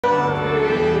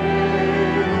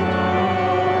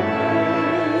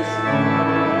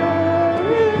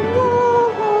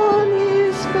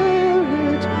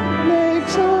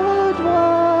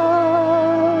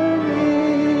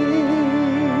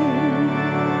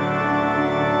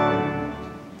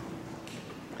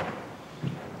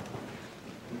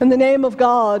In the name of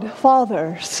God,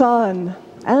 Father, Son,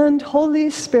 and Holy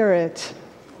Spirit.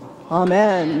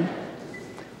 Amen.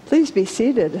 Please be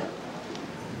seated.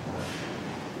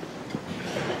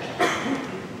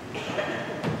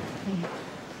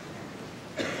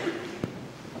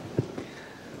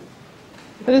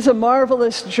 It is a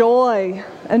marvelous joy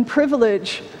and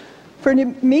privilege for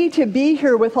me to be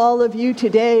here with all of you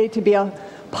today, to be a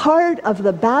part of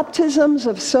the baptisms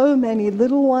of so many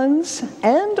little ones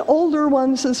and older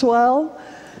ones as well,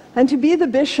 and to be the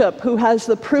bishop who has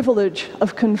the privilege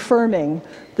of confirming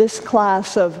this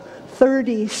class of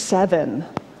 37.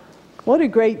 What a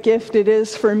great gift it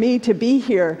is for me to be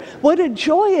here. What a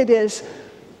joy it is,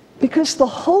 because the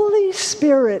Holy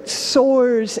Spirit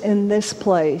soars in this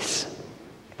place.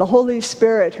 The Holy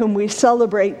Spirit whom we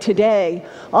celebrate today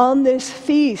on this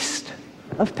feast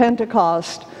of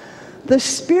Pentecost. The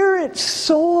Spirit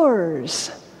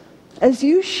soars as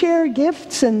you share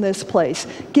gifts in this place,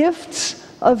 gifts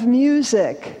of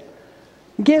music,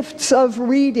 gifts of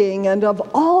reading, and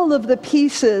of all of the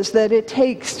pieces that it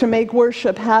takes to make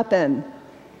worship happen.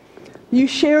 You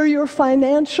share your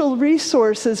financial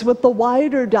resources with the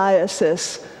wider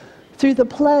diocese through the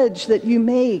pledge that you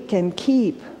make and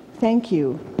keep. Thank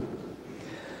you.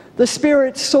 The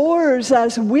Spirit soars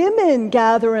as women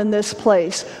gather in this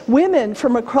place. Women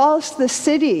from across the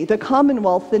city, the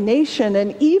Commonwealth, the nation,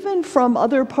 and even from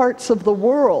other parts of the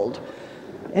world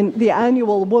in the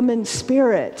annual Women's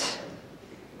Spirit.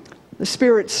 The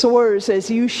Spirit soars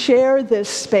as you share this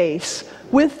space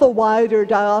with the wider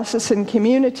diocesan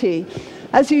community,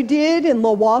 as you did in the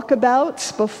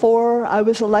walkabouts before I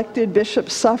was elected bishop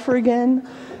suffragan,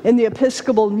 in the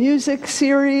Episcopal music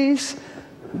series,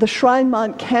 the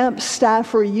Shrinemont Camp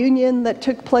staff reunion that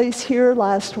took place here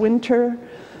last winter,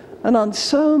 and on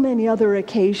so many other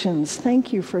occasions.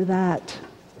 Thank you for that.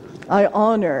 I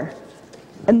honor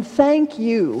and thank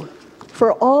you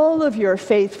for all of your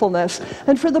faithfulness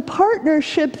and for the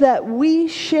partnership that we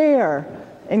share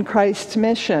in Christ's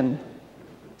mission.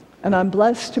 And I'm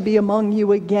blessed to be among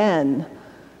you again,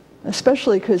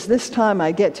 especially because this time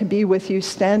I get to be with you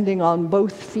standing on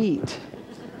both feet.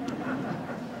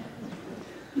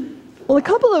 Well, a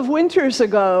couple of winters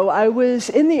ago, I was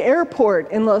in the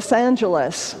airport in Los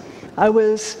Angeles. I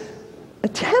was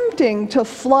attempting to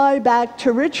fly back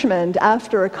to Richmond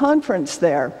after a conference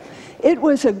there. It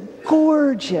was a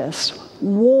gorgeous,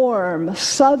 warm,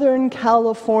 Southern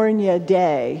California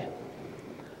day,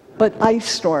 but ice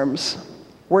storms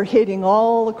were hitting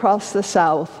all across the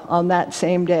South on that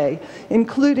same day,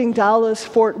 including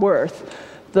Dallas-Fort Worth,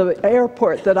 the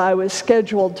airport that I was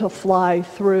scheduled to fly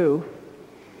through.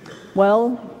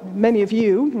 Well, many of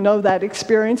you know that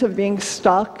experience of being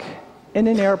stuck in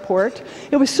an airport.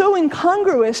 It was so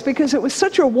incongruous because it was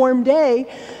such a warm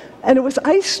day, and it was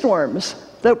ice storms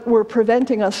that were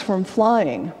preventing us from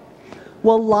flying.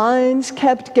 Well, lines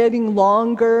kept getting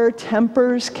longer,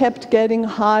 tempers kept getting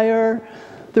higher.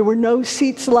 There were no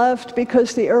seats left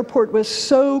because the airport was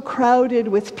so crowded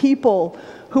with people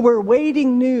who were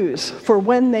waiting news for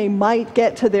when they might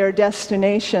get to their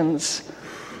destinations.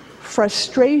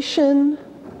 Frustration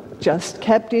just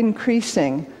kept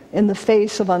increasing in the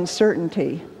face of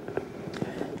uncertainty.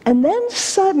 And then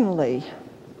suddenly,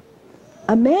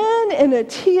 a man in a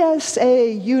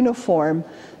TSA uniform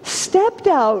stepped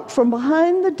out from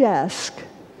behind the desk,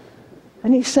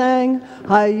 and he sang,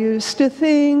 "I used to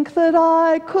think that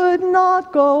I could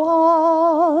not go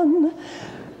on."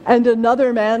 And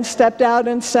another man stepped out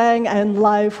and sang, "And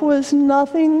life was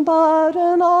nothing but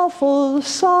an awful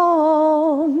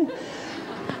song."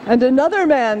 And another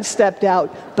man stepped out,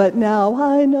 "But now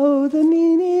I know the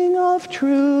meaning of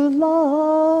true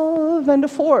love." And a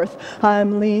fourth,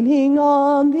 "I'm leaning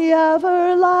on the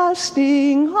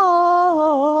everlasting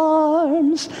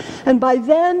arms." And by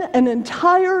then, an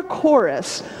entire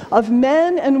chorus of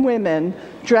men and women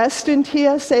dressed in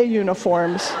TSA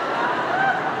uniforms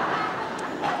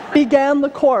began the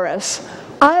chorus,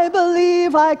 "I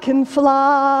believe I can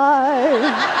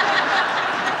fly."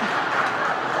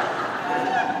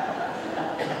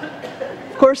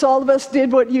 Of course, all of us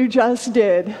did what you just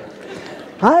did.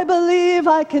 I believe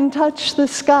I can touch the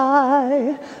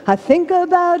sky. I think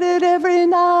about it every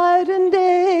night and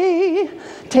day.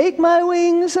 Take my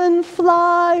wings and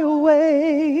fly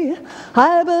away.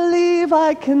 I believe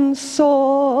I can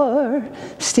soar.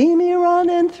 See me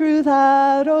running through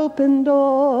that open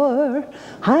door.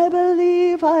 I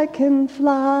believe I can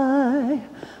fly.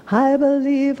 I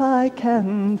believe I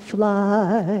can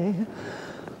fly.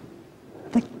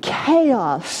 The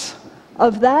chaos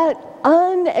of that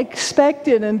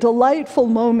unexpected and delightful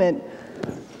moment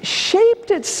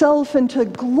shaped itself into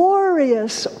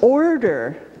glorious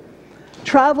order.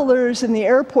 travelers in the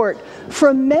airport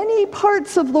from many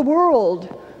parts of the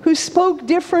world who spoke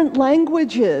different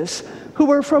languages, who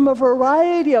were from a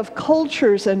variety of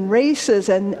cultures and races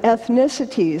and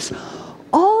ethnicities.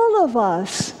 All of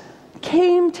us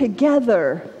came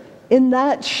together in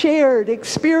that shared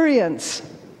experience.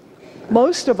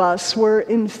 Most of us were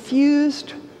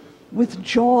infused with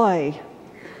joy,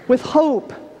 with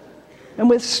hope, and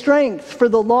with strength for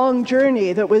the long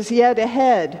journey that was yet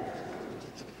ahead.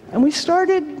 And we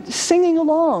started singing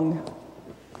along,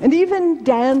 and even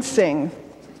dancing,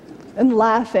 and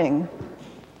laughing,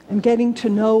 and getting to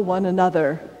know one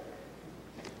another.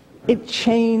 It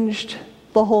changed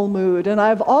the whole mood, and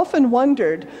I've often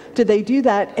wondered, do they do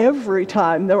that every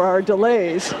time there are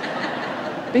delays?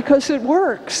 Because it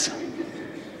works.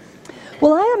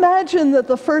 Well, I imagine that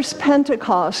the first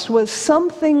Pentecost was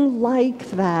something like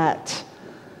that.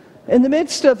 In the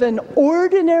midst of an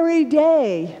ordinary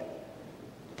day,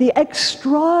 the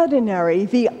extraordinary,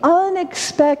 the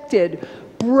unexpected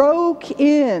broke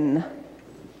in.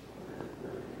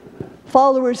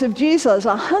 Followers of Jesus,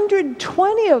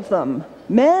 120 of them,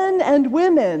 men and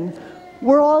women,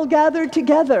 were all gathered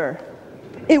together.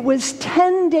 It was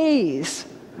 10 days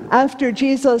after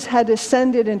Jesus had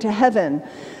ascended into heaven.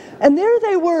 And there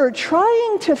they were,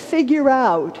 trying to figure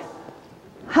out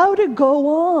how to go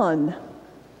on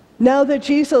now that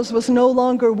Jesus was no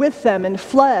longer with them in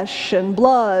flesh and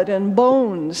blood and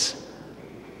bones.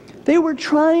 They were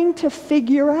trying to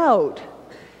figure out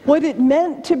what it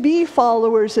meant to be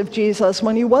followers of Jesus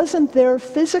when he wasn't there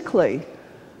physically.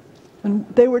 And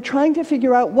they were trying to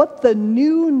figure out what the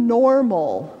new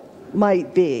normal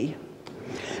might be.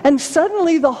 And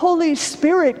suddenly the Holy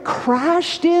Spirit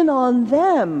crashed in on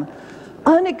them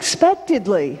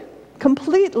unexpectedly,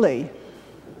 completely,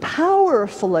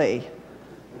 powerfully.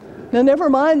 Now, never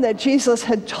mind that Jesus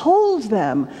had told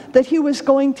them that he was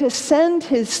going to send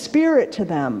his Spirit to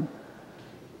them.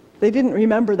 They didn't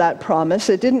remember that promise.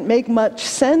 It didn't make much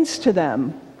sense to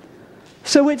them.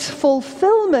 So its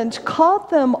fulfillment caught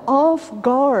them off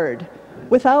guard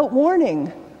without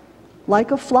warning,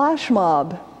 like a flash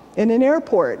mob in an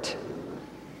airport.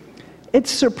 It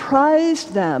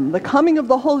surprised them. The coming of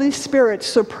the Holy Spirit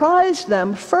surprised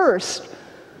them first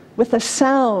with the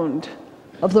sound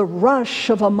of the rush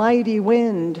of a mighty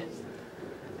wind.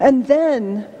 And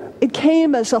then it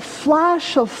came as a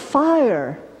flash of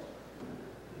fire.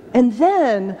 And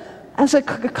then as a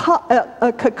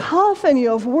cacophony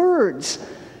of words,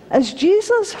 as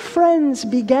Jesus' friends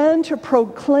began to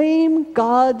proclaim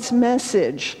God's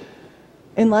message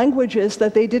in languages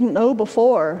that they didn't know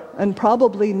before and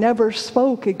probably never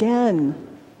spoke again.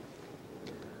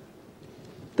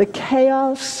 The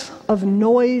chaos of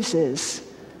noises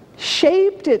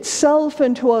shaped itself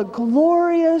into a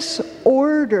glorious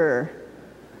order.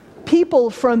 People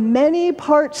from many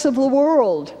parts of the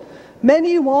world,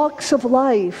 many walks of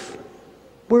life,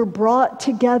 were brought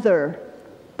together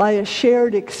by a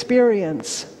shared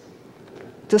experience.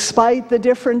 Despite the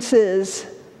differences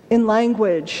in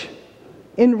language,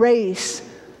 in race,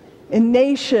 in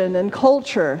nation and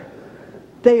culture,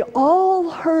 they all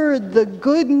heard the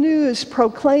good news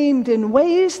proclaimed in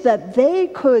ways that they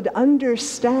could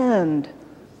understand.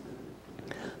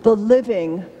 The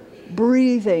living,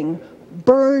 breathing,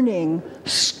 burning,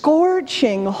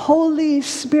 scorching Holy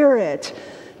Spirit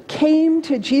came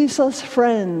to Jesus'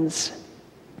 friends,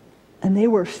 and they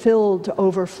were filled to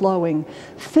overflowing,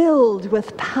 filled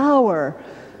with power,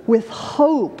 with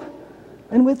hope,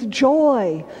 and with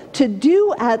joy, to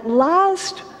do at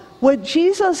last what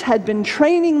Jesus had been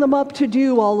training them up to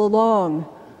do all along,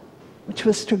 which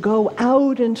was to go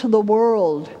out into the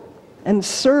world and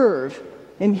serve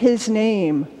in his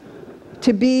name,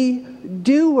 to be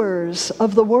doers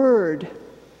of the word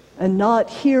and not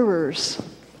hearers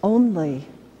only.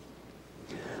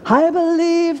 I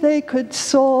believe they could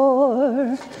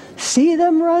soar, see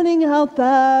them running out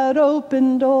that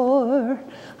open door.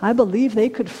 I believe they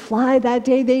could fly that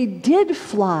day. They did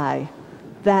fly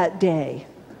that day,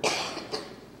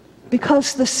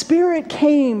 because the Spirit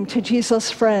came to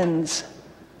Jesus' friends,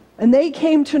 and they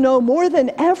came to know more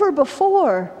than ever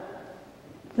before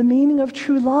the meaning of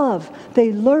true love.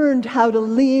 They learned how to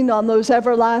lean on those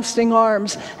everlasting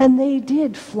arms, and they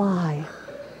did fly.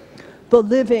 The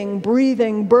living,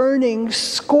 breathing, burning,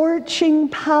 scorching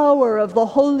power of the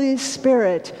Holy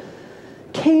Spirit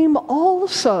came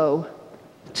also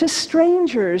to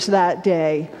strangers that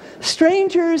day,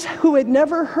 strangers who had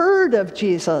never heard of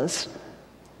Jesus,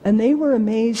 and they were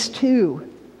amazed too.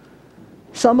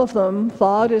 Some of them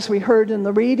thought, as we heard in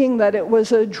the reading, that it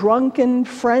was a drunken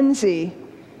frenzy.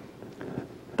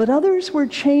 But others were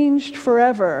changed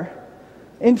forever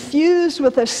infused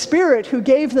with a Spirit who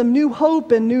gave them new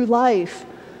hope and new life.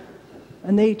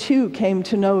 And they too came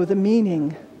to know the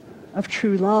meaning of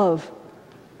true love.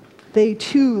 They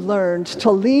too learned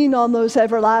to lean on those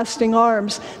everlasting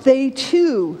arms. They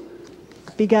too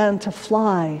began to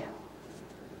fly.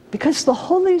 Because the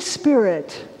Holy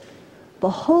Spirit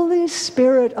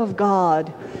of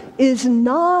God is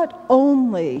not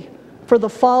only for the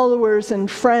followers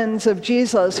and friends of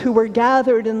Jesus who were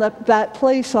gathered in that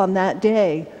place on that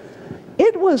day.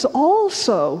 It was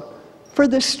also for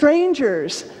the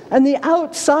strangers and the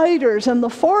outsiders and the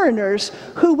foreigners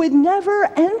who would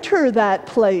never enter that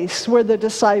place where the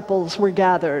disciples were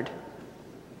gathered.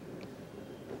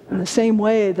 In the same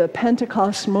way, the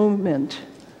Pentecost moment,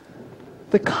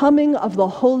 the coming of the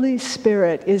Holy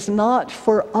Spirit, is not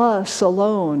for us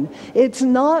alone. It's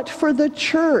not for the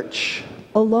church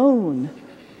alone.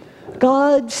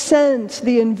 God sent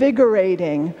the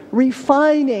invigorating,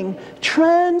 refining,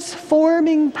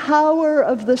 transforming power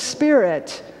of the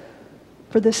Spirit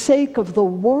for the sake of the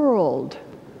world,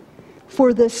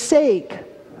 for the sake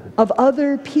of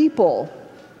other people,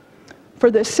 for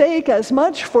the sake as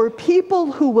much for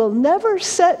people who will never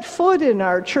set foot in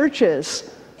our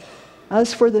churches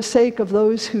as for the sake of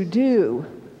those who do.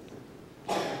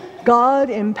 God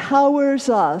empowers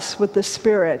us with the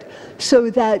Spirit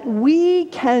so that we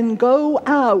can go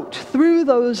out through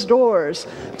those doors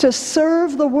to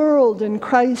serve the world in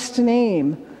Christ's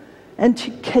name and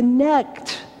to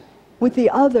connect with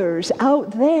the others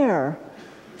out there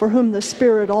for whom the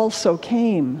Spirit also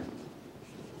came.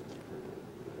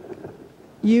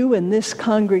 You in this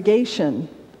congregation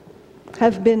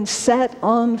have been set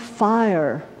on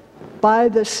fire by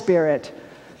the Spirit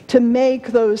to make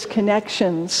those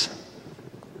connections.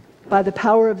 By the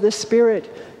power of the Spirit,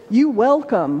 you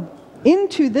welcome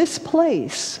into this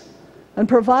place and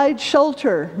provide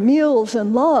shelter, meals,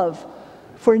 and love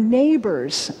for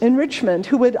neighbors in Richmond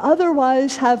who would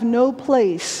otherwise have no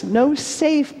place, no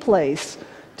safe place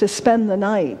to spend the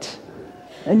night.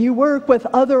 And you work with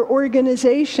other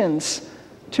organizations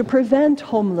to prevent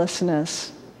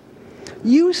homelessness.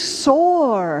 You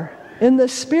soar in the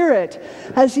Spirit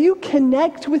as you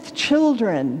connect with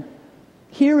children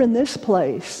here in this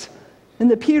place, in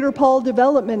the Peter Paul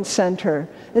Development Center,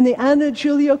 in the Anna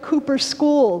Julia Cooper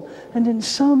School, and in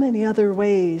so many other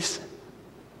ways.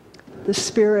 The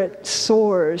Spirit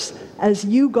soars as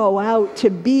you go out to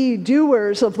be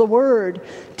doers of the Word,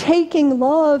 taking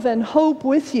love and hope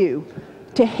with you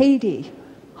to Haiti,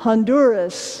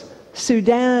 Honduras,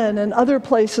 Sudan, and other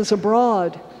places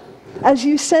abroad. As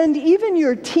you send even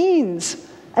your teens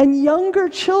and younger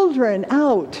children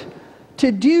out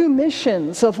to do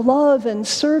missions of love and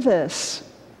service,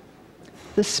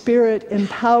 the Spirit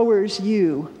empowers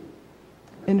you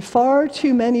in far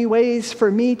too many ways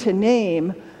for me to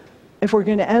name if we're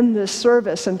going to end this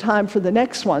service in time for the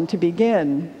next one to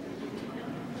begin.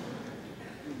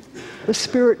 The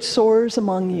Spirit soars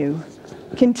among you,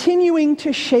 continuing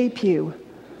to shape you.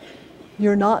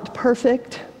 You're not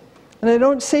perfect. And I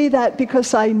don't say that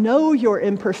because I know your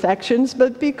imperfections,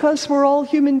 but because we're all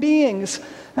human beings,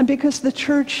 and because the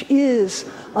church is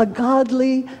a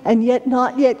godly and yet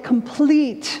not yet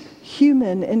complete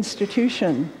human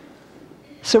institution.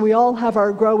 So we all have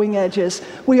our growing edges.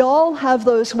 We all have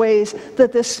those ways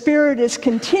that the Spirit is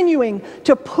continuing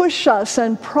to push us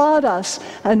and prod us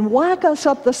and whack us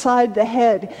up the side of the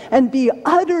head and be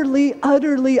utterly,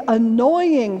 utterly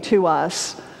annoying to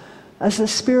us as the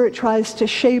Spirit tries to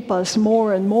shape us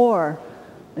more and more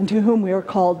into whom we are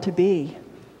called to be.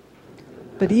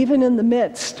 But even in the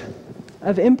midst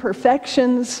of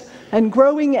imperfections and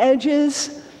growing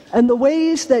edges and the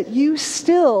ways that you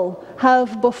still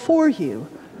have before you,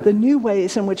 the new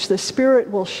ways in which the Spirit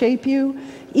will shape you,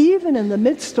 even in the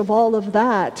midst of all of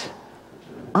that,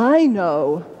 I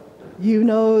know you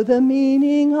know the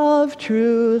meaning of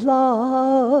true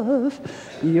love.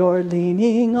 You're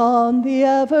leaning on the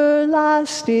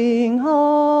everlasting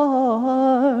arms,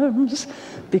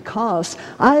 because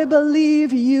I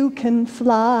believe you can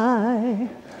fly.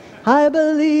 I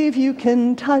believe you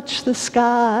can touch the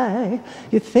sky.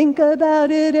 You think about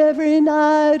it every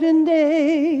night and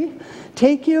day.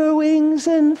 Take your wings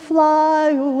and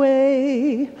fly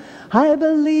away. I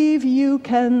believe you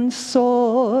can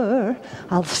soar.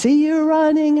 I'll see you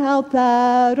running out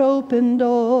that open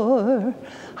door.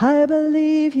 I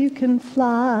believe you can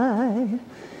fly.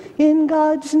 In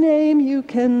God's name you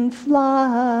can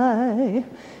fly.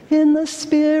 In the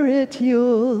Spirit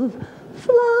you'll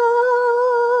fly.